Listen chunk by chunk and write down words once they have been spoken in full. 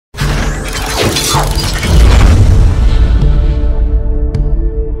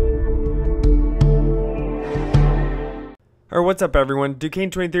What's up everyone,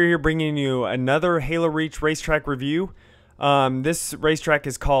 Duquesne23 here bringing you another Halo Reach racetrack review. This racetrack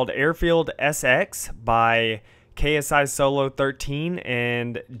is called Airfield SX by KSI Solo 13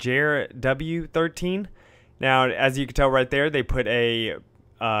 and JerW13. Now, as you can tell right there, they put a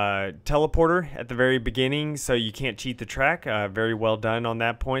teleporter at the very beginning so you can't cheat the track. Very well done on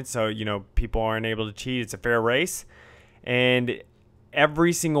that point, so you know people aren't able to cheat. It's a fair race. And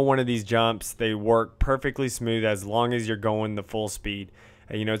every single one of these jumps, they work perfectly smooth as long as you're going the full speed.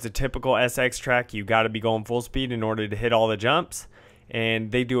 You know, it's a typical SX track. You got to be going full speed in order to hit all the jumps,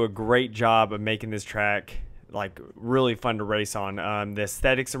 and they do a great job of making this track like really fun to race on. The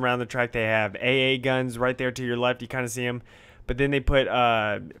aesthetics around the track, they have AA guns right there to your left, you kind of see them, but then they put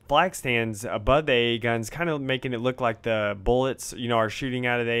flag stands above the AA guns, kind of making it look like the bullets, you know, are shooting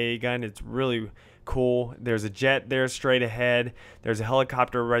out of the AA gun. It's really cool. There's a jet there straight ahead. There's a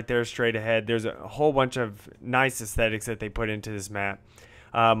helicopter right there straight ahead. There's a whole bunch of nice aesthetics that they put into this map.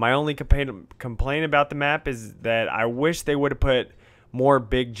 My only complaint about the map is that I wish they would have put more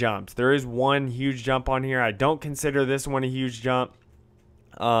big jumps. There is one huge jump on here. I don't consider this one a huge jump.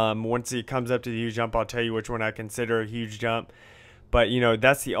 Once it comes up to the huge jump, I'll tell you which one I consider a huge jump. But you know,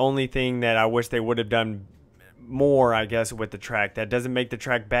 that's the only thing that I wish they would have done more, I guess, with the track. That doesn't make the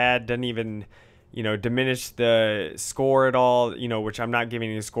track bad, doesn't even, you know, diminish the score at all, you know, which I'm not giving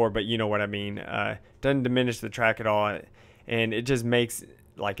you a score, but you know what I mean. Doesn't diminish the track at all, and it just makes,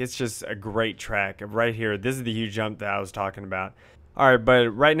 like, it's just a great track. Right here, this is the huge jump that I was talking about. Alright,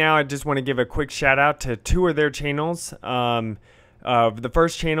 but right now I just want to give a quick shout out to two of their channels. The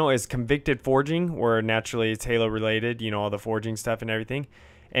first channel is Convicted Forging, where naturally it's Halo related, you know, all the forging stuff and everything.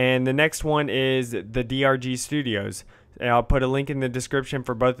 And the next one is the DRG Studios. I'll put a link in the description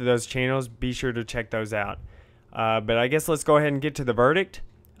for both of those channels. Be sure to check those out. But I guess let's go ahead and get to the verdict.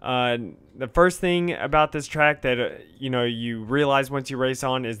 The first thing about this track that you know, you realize once you race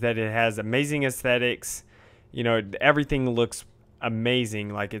on is that it has amazing aesthetics. You know, everything looks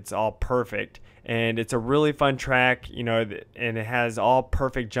amazing, like it's all perfect, and it's a really fun track, you know, and it has all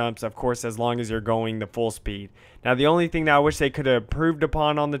perfect jumps, of course, as long as you're going the full speed. Now, the only thing that I wish they could have improved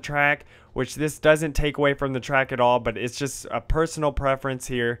upon on the track, which this doesn't take away from the track at all, but it's just a personal preference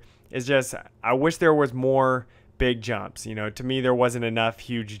here, is just I wish there was more big jumps. You know, to me there wasn't enough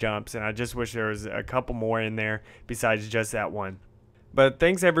huge jumps, and I just wish there was a couple more in there besides just that one. But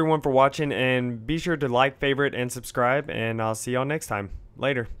thanks everyone for watching, and be sure to like, favorite, and subscribe, and I'll see y'all next time.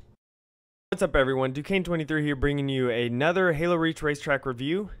 Later. What's up everyone, Duquesne23 here bringing you another Halo Reach racetrack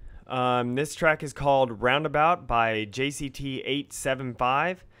review. This track is called Roundabout by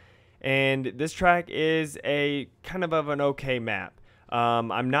JCT875, and this track is a kind of an okay map.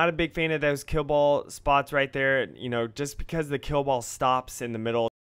 I'm not a big fan of those kill ball spots right there, you know, just because the kill ball stops in the middle.